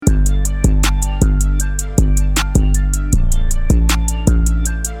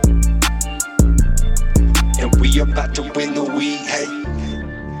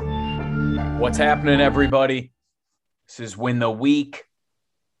happening, everybody? This is Win the Week,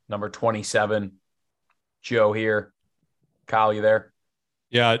 number 27. Joe here. Kyle, you there?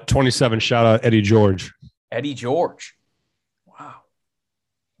 Yeah, 27. Shout out Eddie George. Eddie George. Wow. How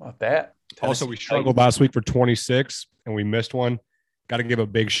about that? Also, we struggled last week for 26, and we missed one. Got to give a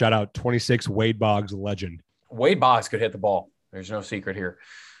big shout out. 26, Wade Boggs, legend. Wade Boggs could hit the ball. There's no secret here.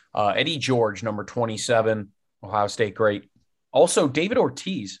 Eddie George, number 27, Ohio State great. Also, David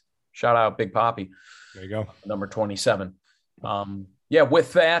Ortiz. Shout out Big Papi. There you go. Number 27.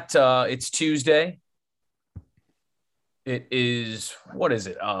 With that, it's Tuesday. It is, what is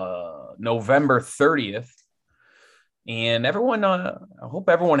it? November 30th. And everyone, I hope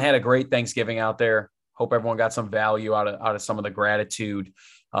everyone had a great Thanksgiving out there. Hope everyone got some value out of some of the gratitude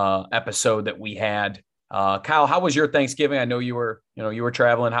episode that we had. Kyle, how was your Thanksgiving? I know you were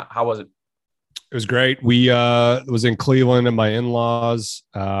traveling. How was it? It was great. We was in Cleveland and my in-laws.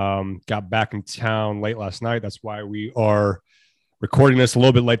 Got back in town late last night. That's why we are recording this a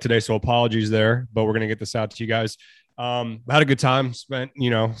little bit late today. So apologies there, but we're gonna get this out to you guys. Had a good time. Spent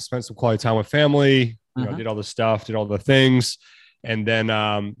some quality time with family. Did all the stuff, did all the things. And then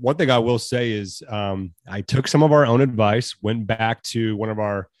one thing I will say is I took some of our own advice, went back to one of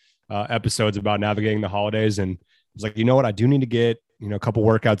our episodes about navigating the holidays, and was like, you know what, I do need to get a couple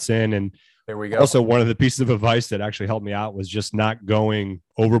workouts in. And there we go. Also, one of the pieces of advice that actually helped me out was just not going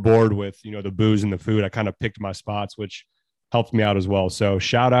overboard with the booze and the food. I kind of picked my spots, which helped me out as well. So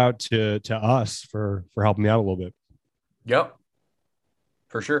shout out to us for helping me out a little bit. Yep.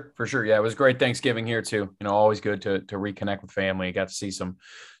 For sure. Yeah, it was great Thanksgiving here too. Always good to reconnect with family. Got to see some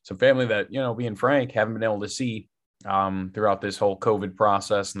family that, being frank, haven't been able to see throughout this whole COVID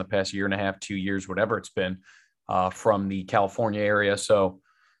process in the past year and a half, 2 years, whatever it's been, from the California area. So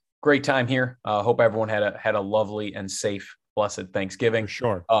great time here. Hope everyone had a lovely and safe, blessed Thanksgiving. For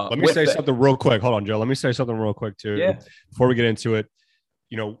sure. Let me say something real quick. Hold on, Joe. Let me say something real quick too. Yeah. Before we get into it,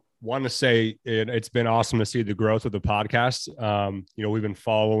 want to say it's been awesome to see the growth of the podcast. We've been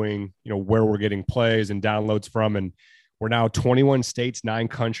following, where we're getting plays and downloads from, and we're now 21 states, 9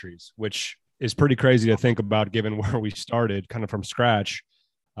 countries, which is pretty crazy to think about given where we started kind of from scratch.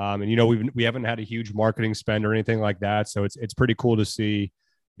 We haven't had a huge marketing spend or anything like that. So it's pretty cool to see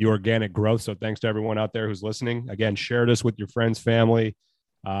the organic growth. So thanks to everyone out there who's listening. Again, share this with your friends, family,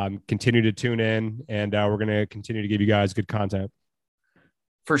 continue to tune in, and we're going to continue to give you guys good content.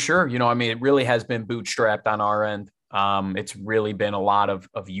 For sure. It really has been bootstrapped on our end. It's really been a lot of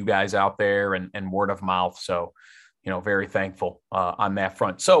you guys out there and word of mouth. So, very thankful on that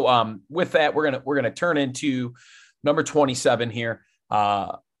front. So with that, we're going to turn into number 27 here.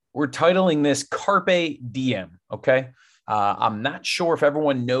 We're titling this Carpe Diem. Okay. I'm not sure if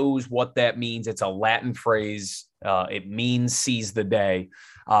everyone knows what that means. It's a Latin phrase. It means seize the day.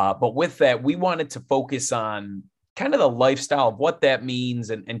 But with that, we wanted to focus on kind of the lifestyle of what that means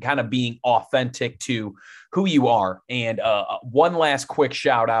and kind of being authentic to who you are. And one last quick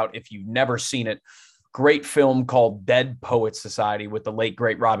shout out, if you've never seen it, great film called Dead Poets Society with the late,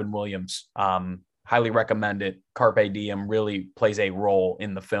 great Robin Williams. Highly recommend it. Carpe Diem really plays a role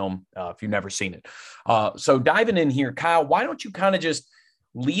in the film if you've never seen it. So diving in here, Kyle, why don't you kind of just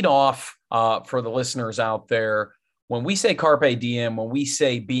lead off for the listeners out there? When we say Carpe Diem, when we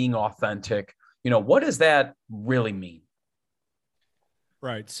say being authentic, what does that really mean?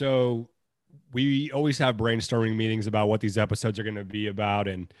 Right. So we always have brainstorming meetings about what these episodes are going to be about.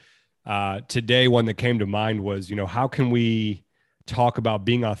 And today, one that came to mind was, how can we talk about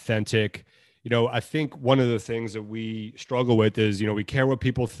being authentic? I think one of the things that we struggle with is, we care what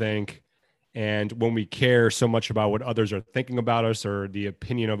people think. And when we care so much about what others are thinking about us or the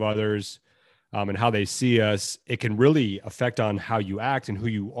opinion of others and how they see us, it can really affect on how you act and who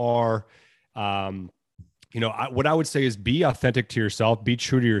you are. What I would say is be authentic to yourself, be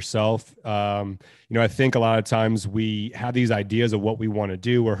true to yourself. I think a lot of times we have these ideas of what we want to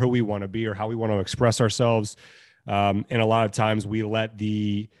do or who we want to be or how we want to express ourselves. And a lot of times we let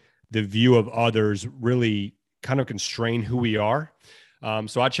the view of others really kind of constrain who we are.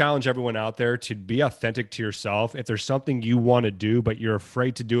 So I challenge everyone out there to be authentic to yourself. If there's something you want to do, but you're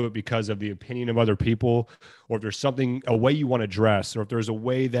afraid to do it because of the opinion of other people, or if there's a way you want to dress, or if there's a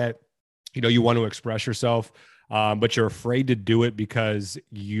way that you want to express yourself, but you're afraid to do it because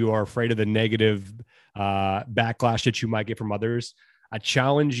you are afraid of the negative backlash that you might get from others. I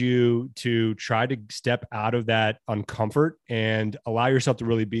challenge you to try to step out of that uncomfort and allow yourself to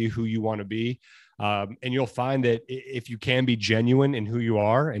really be who you want to be. And you'll find that if you can be genuine in who you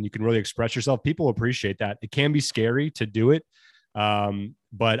are and you can really express yourself, people appreciate that. It can be scary to do it,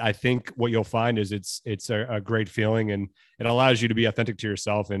 But I think what you'll find is it's a great feeling, and it allows you to be authentic to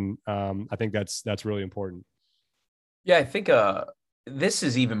yourself. And I think that's really important. Yeah, I think this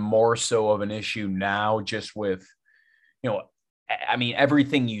is even more so of an issue now, just with, you know, I mean,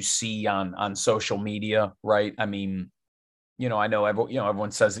 everything you see on social media, right? I mean, I know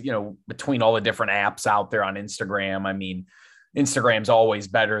everyone says, between all the different apps out there on Instagram, I mean, Instagram's always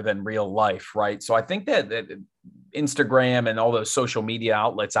better than real life, right? So I think that Instagram and all those social media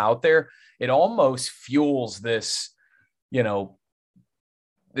outlets out there, it almost fuels this, you know,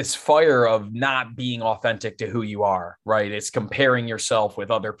 this fire of not being authentic to who you are, right? It's comparing yourself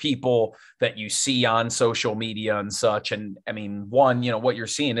with other people that you see on social media and such. And I mean, what you're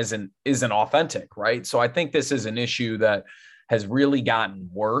seeing isn't authentic, right? So I think this is an issue that has really gotten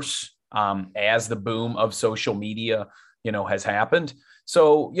worse as the boom of social media, has happened.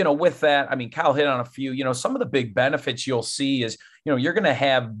 So, with that, I mean, Kyle hit on a few, some of the big benefits you'll see is, you're going to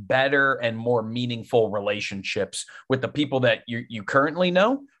have better and more meaningful relationships with the people that you currently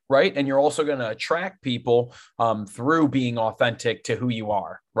know, right? And you're also going to attract people through being authentic to who you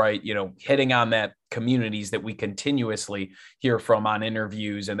are, right? Hitting on that communities that we continuously hear from on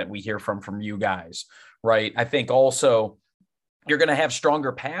interviews and that we hear from you guys, right? I think also you're going to have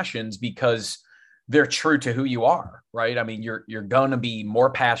stronger passions because they're true to who you are, right? I mean, you're going to be more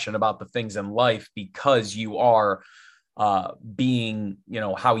passionate about the things in life because you are being,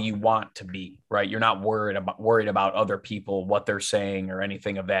 how you want to be, right? You're not worried about other people, what they're saying or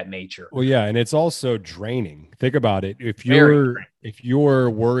anything of that nature. Well, yeah, and it's also draining. Think about it. Very. If you're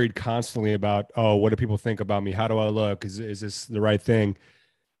worried constantly about, oh, what do people think about me? How do I look? Is this the right thing?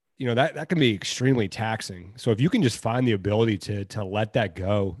 That can be extremely taxing. So if you can just find the ability to let that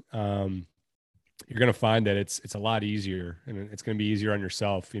go, you're going to find that it's a lot easier, and it's going to be easier on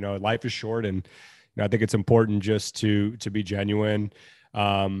yourself. Life is short, and I think it's important just to be genuine. So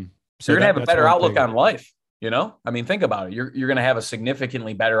you're going to have a better outlook thing on life. I mean, think about it. You're going to have a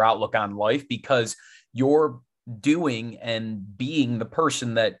significantly better outlook on life because you're doing and being the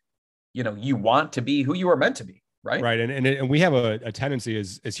person that, you want to be, who you are meant to be. Right. Right. And we have a tendency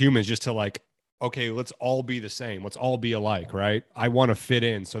as humans just to like, okay, let's all be the same. Let's all be alike. Right. I want to fit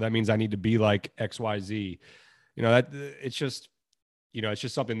in. So that means I need to be like XYZ. That it's just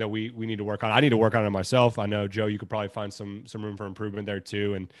something that we need to work on. I need to work on it myself. I know, Joe, you could probably find some room for improvement there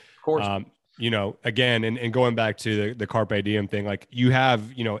too. And of course, again, and going back to the Carpe Diem thing, like you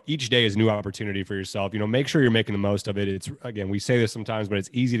have, each day is a new opportunity for yourself. Make sure you're making the most of it. It's, again, we say this sometimes, but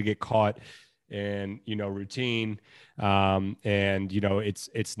it's easy to get caught in, routine. And,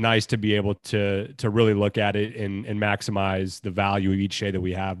 it's nice to be able to really look at it and maximize the value of each day that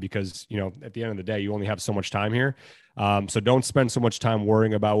we have, because, at the end of the day, you only have so much time here. So don't spend so much time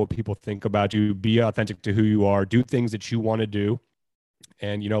worrying about what people think about you. Be authentic to who you are, do things that you want to do,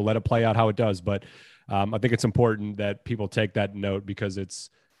 and, let it play out how it does. But I think it's important that people take that note, because it's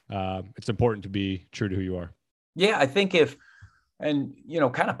important to be true to who you are. Yeah, I think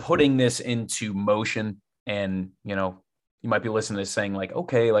kind of putting this into motion, and, you might be listening to this saying like,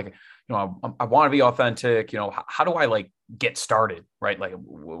 okay, like, I want to be authentic, how do I like get started, right? Like,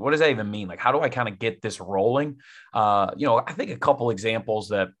 what does that even mean? Like, how do I kind of get this rolling? I think a couple examples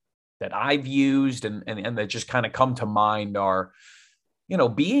that I've used and that just kind of come to mind are,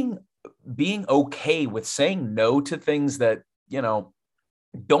 being okay with saying no to things that,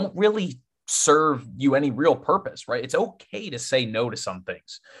 don't really serve you any real purpose, right? It's okay to say no to some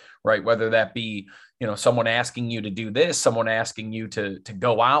things, right? Whether that be, someone asking you to do this, someone asking you to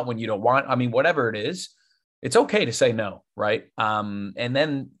go out when you don't want, I mean, whatever it is, it's okay to say no, right? And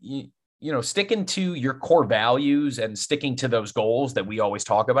then, sticking to your core values and sticking to those goals that we always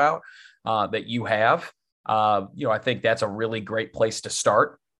talk about, that you have, I think that's a really great place to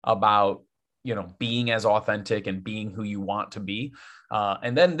start about, being as authentic and being who you want to be.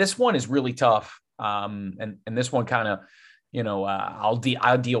 And then this one is really tough. And this one kind of, I'll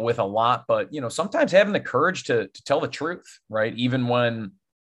deal with a lot, but, sometimes having the courage to tell the truth, right? Even when,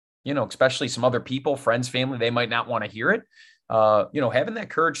 especially some other people, friends, family, they might not want to hear it. Having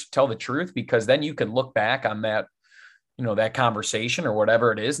that courage to tell the truth, because then you can look back on that, that conversation or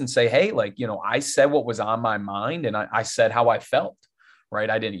whatever it is and say, hey, like, I said what was on my mind, and I said how I felt,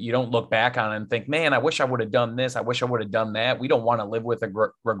 right? You don't look back on it and think, man, I wish I would have done this. I wish I would have done that. We don't want to live with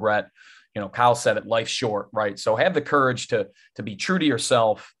a regret. Kyle said it, life's short, right? So have the courage to be true to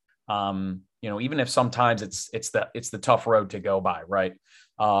yourself. Even if sometimes it's the tough road to go by, right?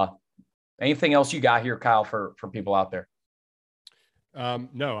 Anything else you got here, Kyle, for people out there?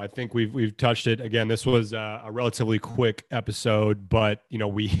 No, I think we've touched it. Again, this was a relatively quick episode, but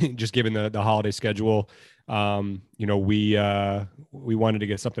we just given the holiday schedule, we wanted to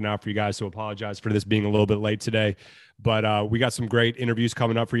get something out for you guys. So apologize for this being a little bit late today, but we got some great interviews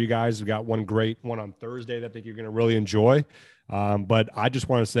coming up for you guys. We got one great one on Thursday that I think you're going to really enjoy. But I just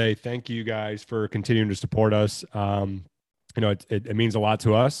want to say thank you guys for continuing to support us. It means a lot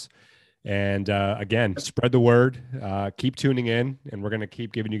to us. And again, spread the word, keep tuning in, and we're going to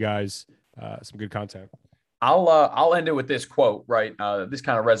keep giving you guys some good content. I'll end it with this quote, right? This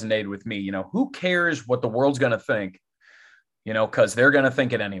kind of resonated with me. Who cares what the world's going to think? Because they're going to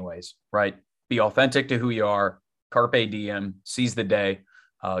think it anyways, right? Be authentic to who you are. Carpe diem, seize the day.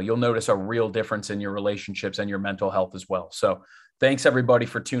 You'll notice a real difference in your relationships and your mental health as well. So thanks everybody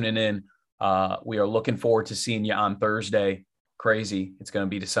for tuning in. We are looking forward to seeing you on Thursday. Crazy. It's going to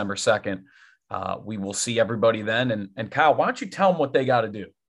be December 2nd. We will see everybody then. And Kyle, why don't you tell them what they got to do?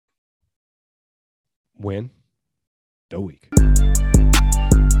 Win the week.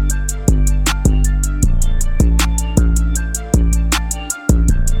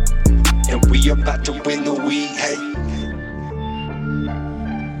 And we about to win the week. Hey.